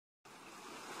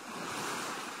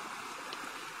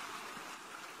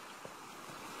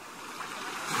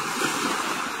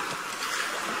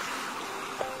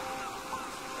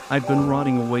I've been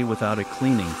rotting away without it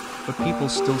cleaning, but people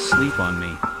still sleep on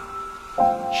me.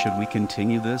 Should we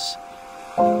continue this?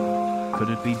 Could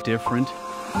it be different?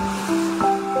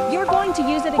 You're going to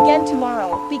use it again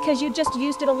tomorrow because you just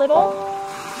used it a little?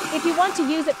 If you want to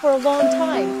use it for a long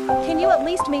time, can you at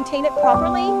least maintain it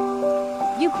properly?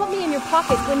 You put me in your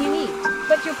pocket when you eat,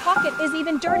 but your pocket is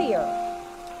even dirtier.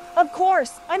 Of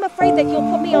course, I'm afraid that you'll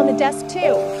put me on the desk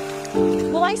too.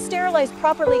 Will I sterilize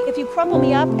properly if you crumple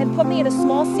me up and put me in a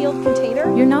small sealed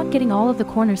container? You're not getting all of the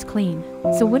corners clean,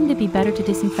 so wouldn't it be better to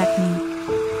disinfect me?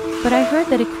 But I heard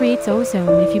that it creates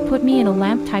ozone if you put me in a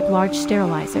lamp-type large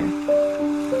sterilizer.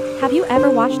 Have you ever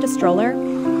washed a stroller?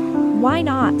 Why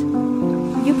not?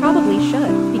 You probably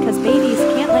should, because babies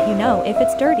can't let you know if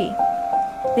it's dirty.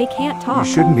 They can't talk.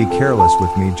 You shouldn't be careless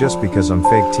with me just because I'm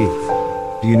fake teeth.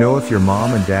 Do you know if your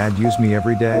mom and dad use me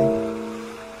every day?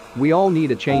 We all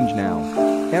need a change now.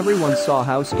 Everyone saw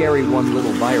how scary one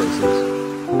little virus is.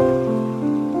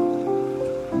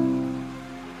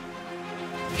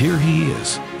 Here he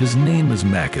is. His name is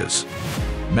Macas.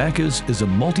 Macas is a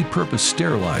multi-purpose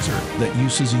sterilizer that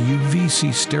uses a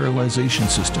UVC sterilization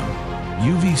system.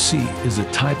 UVC is a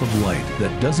type of light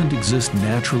that doesn't exist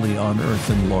naturally on Earth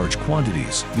in large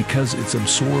quantities because it's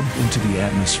absorbed into the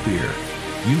atmosphere.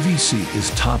 UVC is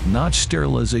top-notch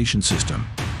sterilization system.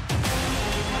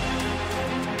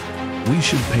 We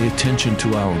should pay attention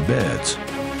to our beds.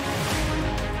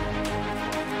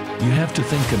 You have to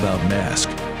think about mask.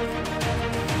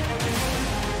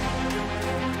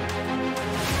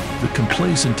 The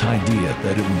complacent idea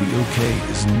that it will be okay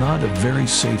is not a very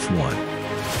safe one.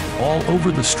 All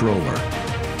over the stroller.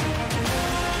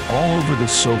 All over the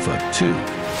sofa, too.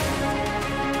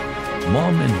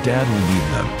 Mom and Dad will need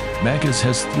them. Macas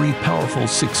has 3 powerful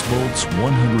 6 volts,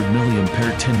 100 mA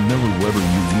 10 mW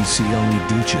UVC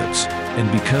LED chips,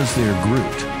 and because they are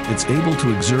grouped, it's able to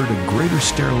exert a greater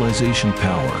sterilization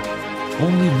power.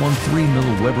 Only one 3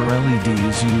 mW LED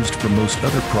is used for most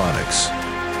other products.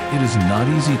 It is not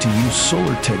easy to use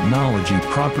solar technology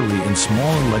properly in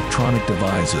small electronic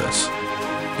devices.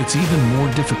 It's even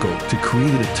more difficult to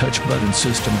create a touch button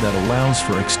system that allows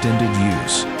for extended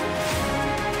use.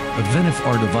 Even if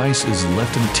our device is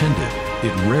left unattended,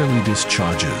 it rarely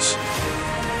discharges.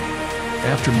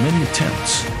 After many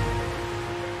attempts,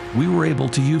 we were able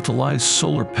to utilize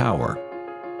solar power.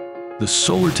 The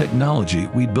solar technology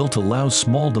we built allows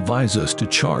small devices to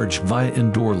charge via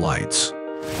indoor lights.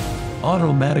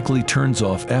 Automatically turns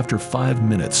off after 5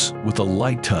 minutes with a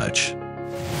light touch.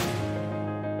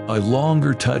 A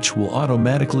longer touch will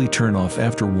automatically turn off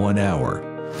after 1 hour.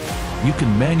 You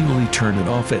can manually turn it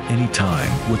off at any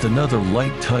time with another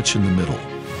light touch in the middle.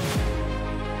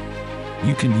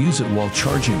 You can use it while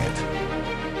charging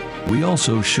it. We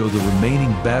also show the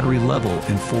remaining battery level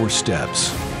in 4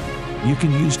 steps. You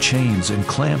can use chains and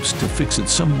clamps to fix it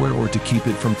somewhere or to keep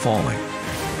it from falling.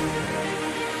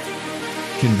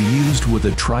 Can be used with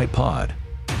a tripod.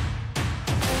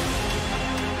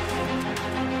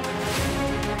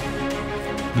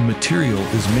 The material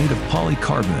is made of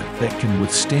polycarbonate that can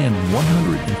withstand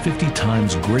 150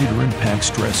 times greater impact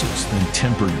stresses than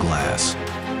tempered glass.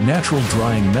 Natural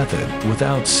drying method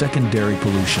without secondary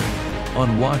pollution.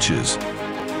 On watches,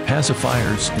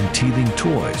 pacifiers and teething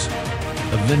toys,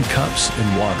 event cups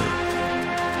and water,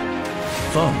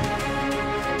 foam,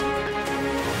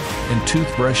 and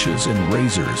toothbrushes and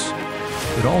razors.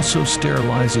 It also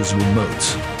sterilizes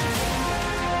remotes,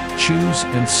 shoes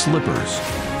and slippers,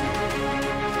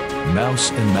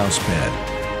 mouse and mousepad.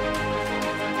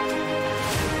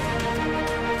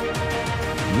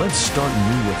 Let's start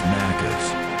new with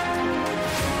Macas.